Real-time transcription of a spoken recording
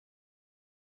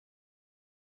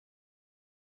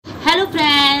Hello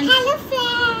friends. Hello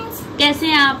friends, कैसे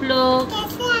हैं आप लोग?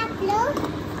 कैसे हैं आप लोग?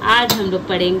 आज हम लोग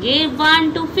पढ़ेंगे 1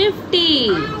 to 50।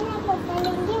 आज हम लोग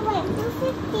पढ़ेंगे 1 to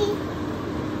 50।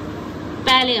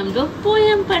 पहले हम लोग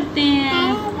पोयम पढ़ते हैं।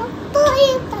 हम लोग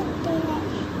पोएम पढ़ते हैं।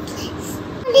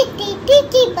 लिट्टी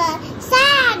टिकी bird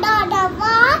sat on a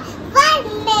wall. One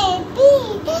day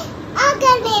beat,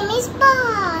 other name is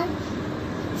bird.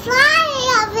 Fly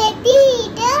away,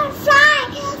 Peter, fly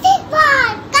away,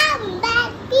 bird. Come back,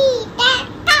 Peter,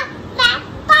 come back,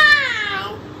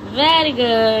 bird. Very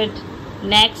good.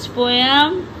 Next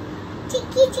poem.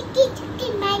 Chicky, chicky, chicky,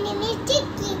 my name is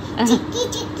Chicky. Chicky,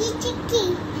 chicky, chicky.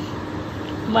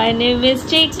 My name is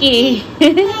Chicky.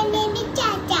 My name is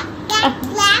Cha-cha. Clap,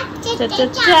 clap, cha-cha-cha.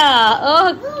 Cha-cha-cha. Oh,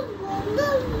 Boom, boom,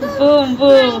 boom. boom,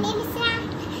 boom. My name is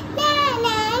La,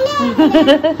 la, la, la.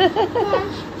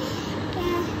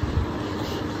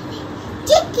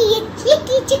 Chicky,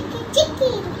 chicky, chicky,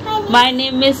 chicky. My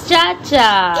name is Cha-cha.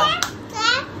 Clap,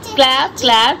 clap, Clap,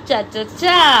 clap,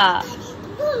 cha-cha-cha.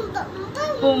 boom, boom,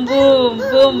 Boom, boom,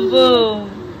 boom, boom.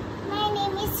 My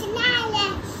name is Lala.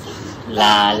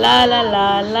 La la la la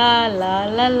la la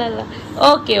la la la.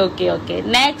 Okay, okay, okay.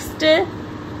 Next.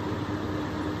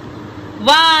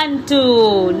 1,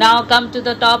 2. Now come to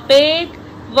the topic.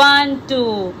 1,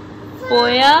 2.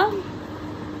 Poem.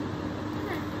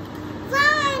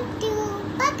 1, 2,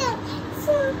 buckle,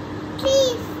 2,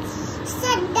 3,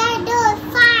 shut the door,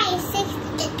 5, 6,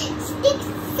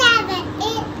 7,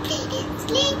 8,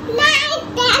 sleep, 9,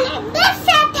 10, and the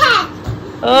 7.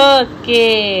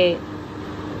 Okay.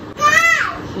 Car,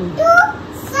 2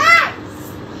 sons,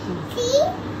 3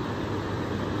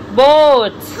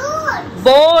 Boats. goats,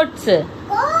 Boats.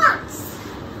 goats.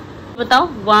 बताओ.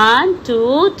 1,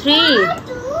 2, 3. 1,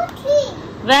 2, 3.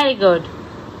 Very good.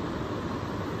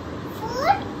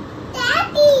 4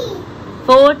 daddy.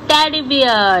 4 teddy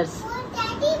bears. 4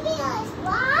 teddy bears.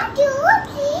 1, 2,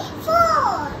 3,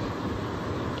 4.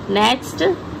 Next.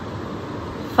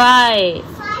 5.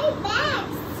 5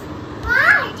 bags.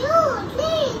 1, 2,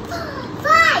 3, 4,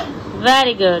 5.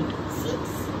 Very good.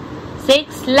 6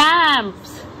 6 lamps.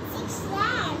 6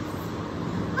 lamps.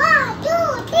 1,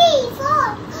 2, 3,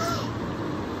 4, 5,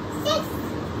 6.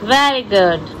 Very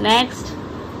good. Next.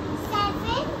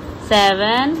 7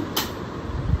 7.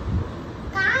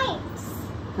 kites.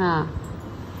 Huh.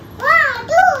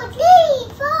 1, 2, 3,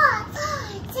 4,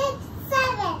 5, 6,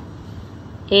 7.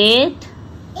 8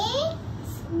 8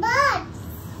 birds.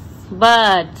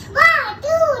 birds. 1,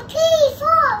 2, 3,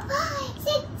 4, 5,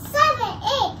 6, 7,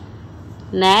 8.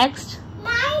 Next.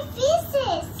 9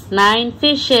 fishes. 9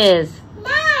 fishes.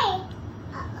 9.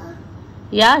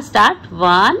 Yeah, start. 1.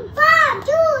 1,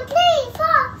 2, 3,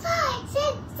 4, 5,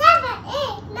 6, 7,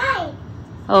 8, 9.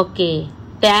 Okay.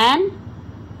 10.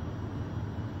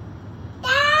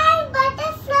 10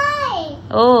 butterfly.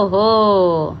 Oh ho.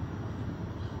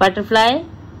 Butterfly.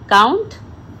 Count.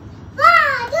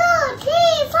 1, 2,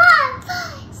 3, 4,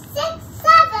 5, 6,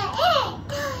 7,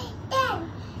 8, 9,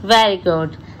 10. Very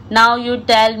good. Now you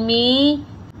tell me.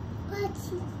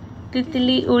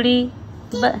 तितली उड़ी.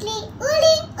 तितली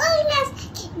उड़ी उड़ना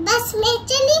बस में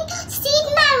चली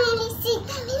सीखना मिली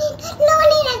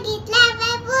लोनी लगी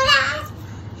ट्रैवल पूरा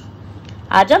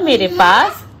आजा मेरे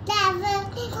पास. ट्रैवल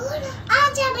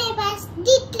आजा मेरे पास.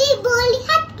 तितली बोली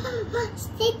हट मम्मा.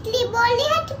 तितली बोली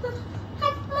हट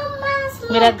मम्मा.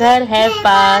 मेरा घर है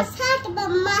पास. हट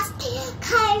मम्मा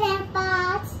घर है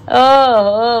पास.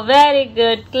 Oh, very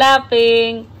good.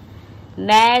 Clapping.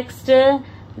 Next.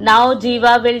 Now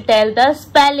Jeeva will tell the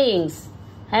spellings.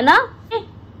 है ना?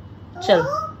 चलो.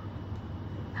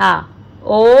 हाँ.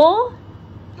 O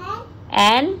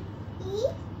N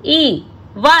E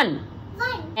 1.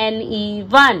 N E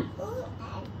 1.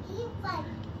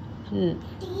 T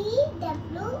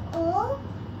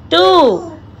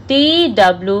 2. T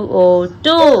W O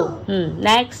 2.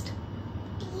 Next.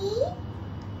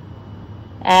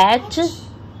 H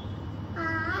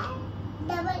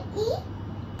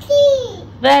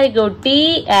Very good.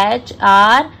 T H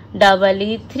R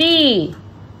E 3.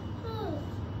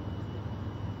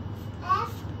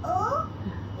 F-O-U-R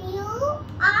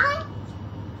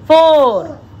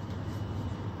 4.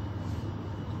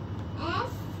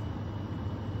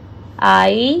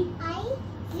 F-I-V-E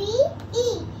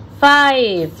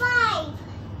 5. 5.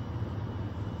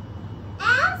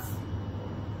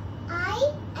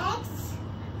 S-I-X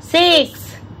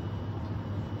 6.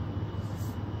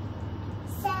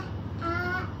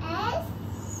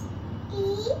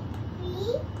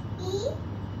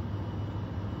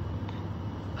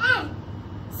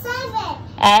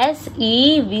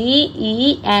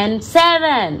 SEVEN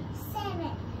 7.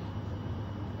 7.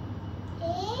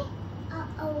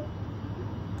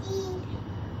 A-O-E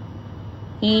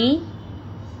E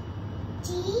G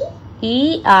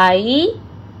E I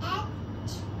H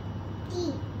T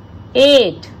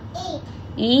 8 8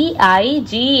 E I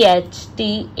G H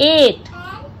T 8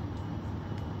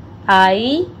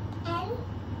 I N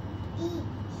E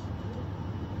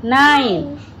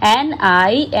 9 N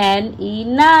I N E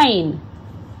 9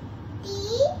 T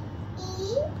E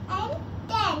N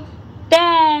 10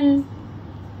 10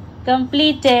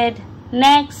 completed.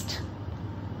 Next.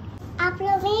 आप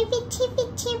लोग मेरे पीछे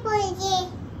पीछे बोलिए.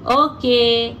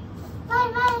 Okay.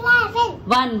 1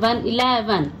 1 1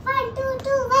 11 1 2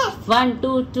 12 1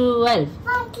 2 12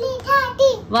 1 3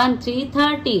 13 1 3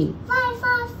 13 1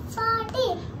 4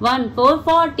 14 1 4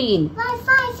 14 1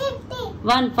 5 15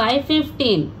 1 5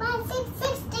 15 1 6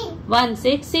 16 1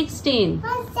 6 16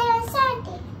 1 7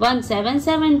 17 1 7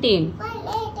 17 1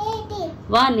 8 18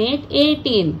 1 8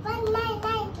 18 1 9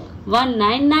 19 1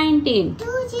 9 19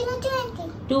 2 0 20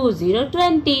 2 0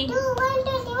 20 2 1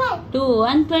 21 2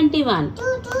 1 21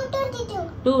 2 2 22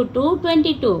 2 2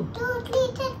 22 2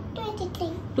 3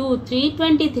 23 2 3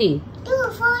 23 2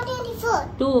 4 24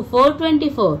 2 4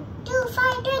 24 2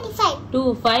 5 25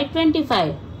 2 5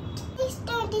 25 6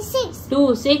 26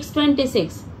 2 6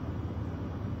 26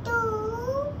 2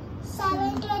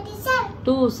 7 27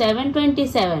 2 7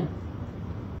 27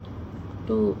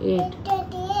 2 8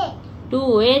 28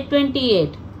 2 8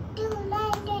 28 2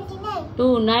 9 29 2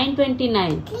 9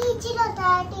 29 3 0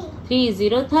 30 3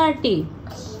 0 30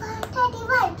 3 1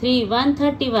 31 3 1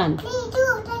 31 3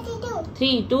 2 32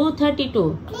 3 2 32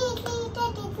 3 3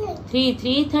 33 3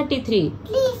 3 33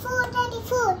 3 4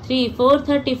 34 3 4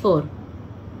 34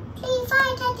 3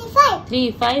 5 35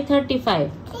 3 5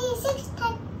 35 3 6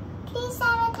 3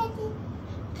 7 30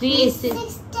 3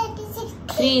 6 36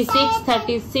 3 6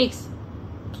 36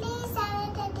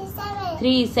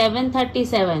 3 7 37 3 7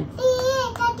 37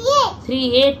 3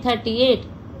 8 38 3 8 38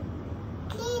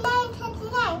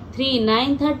 3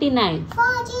 9 39 3 9 39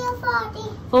 4 0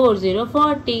 40 4 0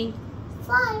 40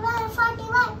 4 1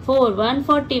 41 4 1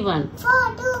 41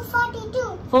 4 2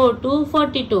 42 4 2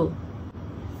 42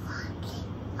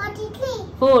 43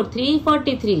 4 3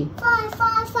 43 4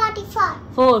 4 44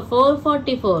 4 4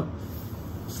 44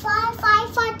 4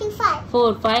 5 45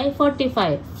 4 5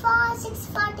 45 4 6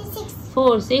 46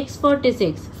 4 6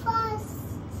 46 4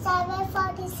 7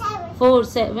 47 4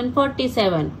 7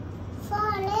 47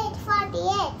 4 8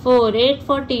 48 4 8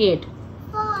 48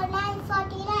 4 9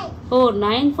 49 4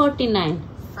 9 49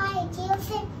 5 0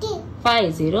 50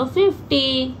 5 0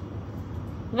 50.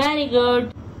 Very good.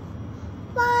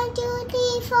 1 2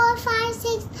 3 4 5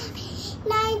 6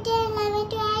 9 10 11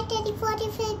 12 13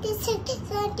 14 15 16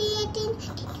 17 18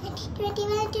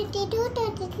 21 22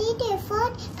 23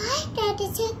 24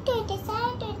 26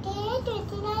 27 28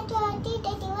 29 30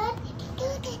 31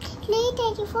 32 33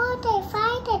 34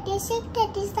 35 36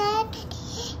 37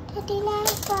 39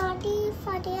 40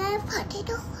 41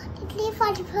 42 43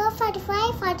 44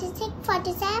 45 46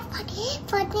 47 48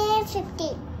 49 50.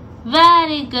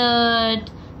 Very good.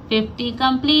 50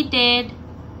 completed.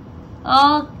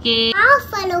 Okay. आम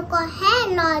फलों को है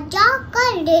ना जा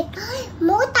कर ले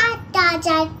मोटा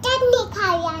ताजा चटनी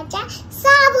खाया जा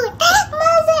साबुत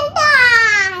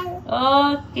मजेदार.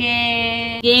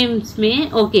 Okay. Games में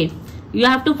okay. You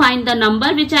have to find the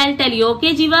number which I'll tell you.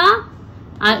 Okay, Jeeva?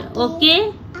 Okay?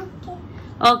 Okay.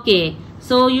 Okay.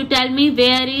 So you tell me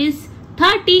where is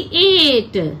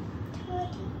 38? 38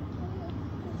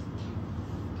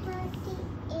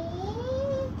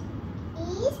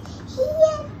 is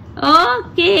here.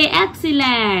 Okay,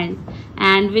 excellent.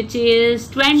 And which is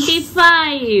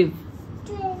 25?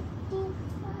 25.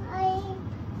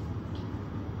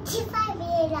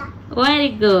 Very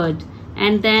good.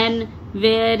 And then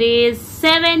where is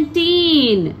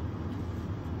 17?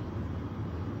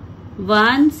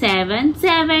 1 7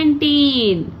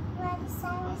 17. 1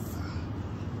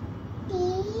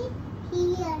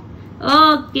 here.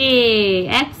 Okay,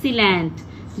 excellent.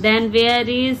 Then where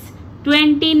is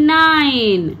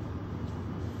 29?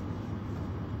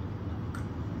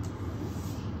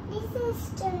 This is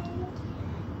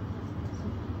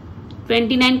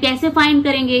 29 कैसे find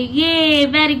करेंगे? ये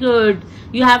very good.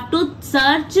 You have to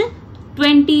search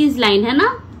 20s line है ना?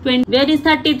 20. Where is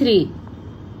 33?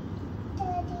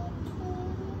 33.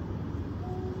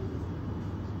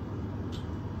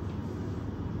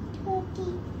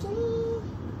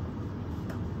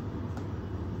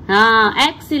 हाँ,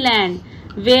 excellent.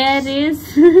 Where is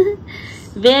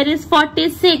where is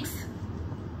 46?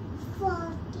 46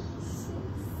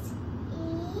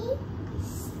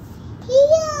 is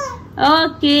here.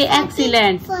 Okay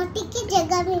excellent. 40 की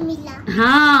जगह में मिला।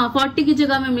 हाँ 40 की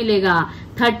जगह में मिलेगा।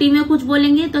 30 में कुछ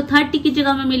बोलेंगे तो 30 की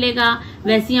जगह में मिलेगा।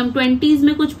 वैसे हम 20s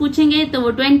में कुछ पूछेंगे तो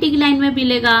वो 20 की लाइन में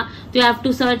मिलेगा। तो you have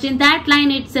to search in that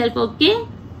line itself. Okay,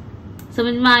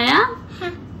 समझ में आया?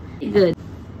 Good.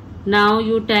 Now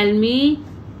you tell me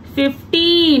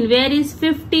 15। Where is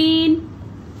 15?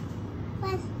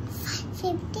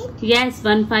 15। Yes,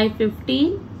 1 5 15.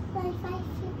 1 5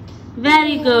 15।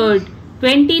 Very good.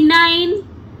 29.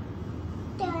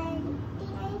 29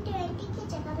 20 की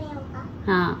जगह में होगा।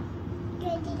 हाँ,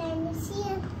 29 is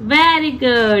here। very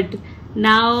good.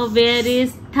 Now where is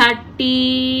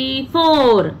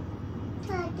 34?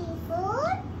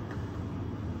 34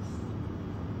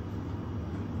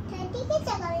 30 की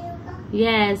जगह में होगा।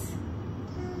 Yes.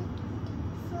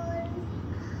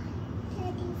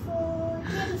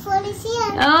 34 is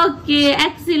here। Okay,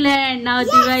 excellent. Now Yes.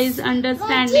 Jeeva is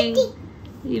understanding.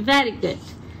 Very good.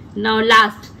 Now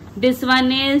last. This one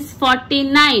is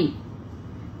 49.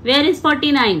 Where is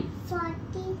 49?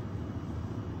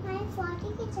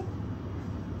 40 की जगह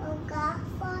होगा।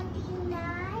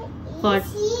 49 is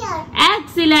here।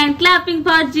 Excellent. Clapping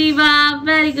for Jeeva.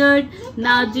 Very good.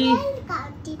 Now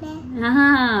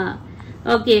हाँ,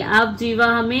 okay. अब जीवा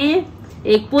हमें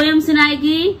एक पोएम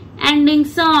सुनाएगी, एंडिंग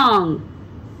सॉन्ग।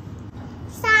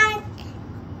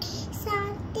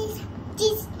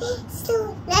 जिसने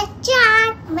सूरज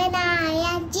चांद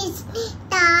बनाया, जिसने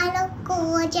तारों को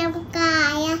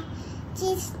चमकाया,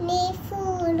 जिसने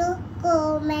फूलों को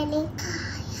मैंने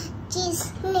खाया,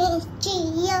 जिसने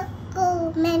चिड़ियों को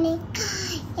मैंने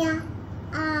खाया,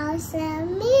 आओ सब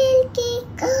मिलके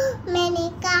मैंने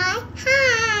कहा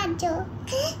हाथ जो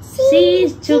शीश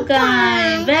झुकाए।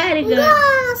 Very good.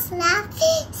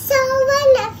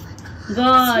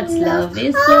 God's love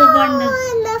is so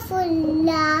wonderful.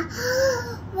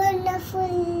 Wonderful.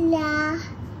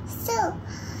 So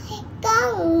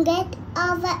come get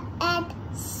over at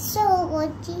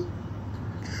Soji.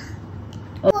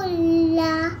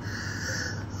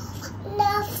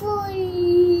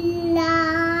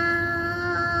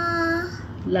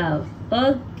 Love.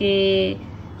 Okay.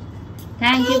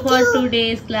 Thank you for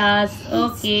today's class.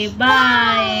 Okay,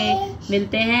 bye.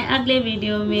 मिलते हैं अगले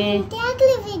वीडियो में।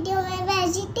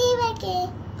 वेजिटेबल के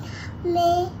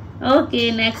में।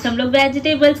 ओके, नेक्स्ट हम लोग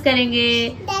वेजिटेबल्स करेंगे।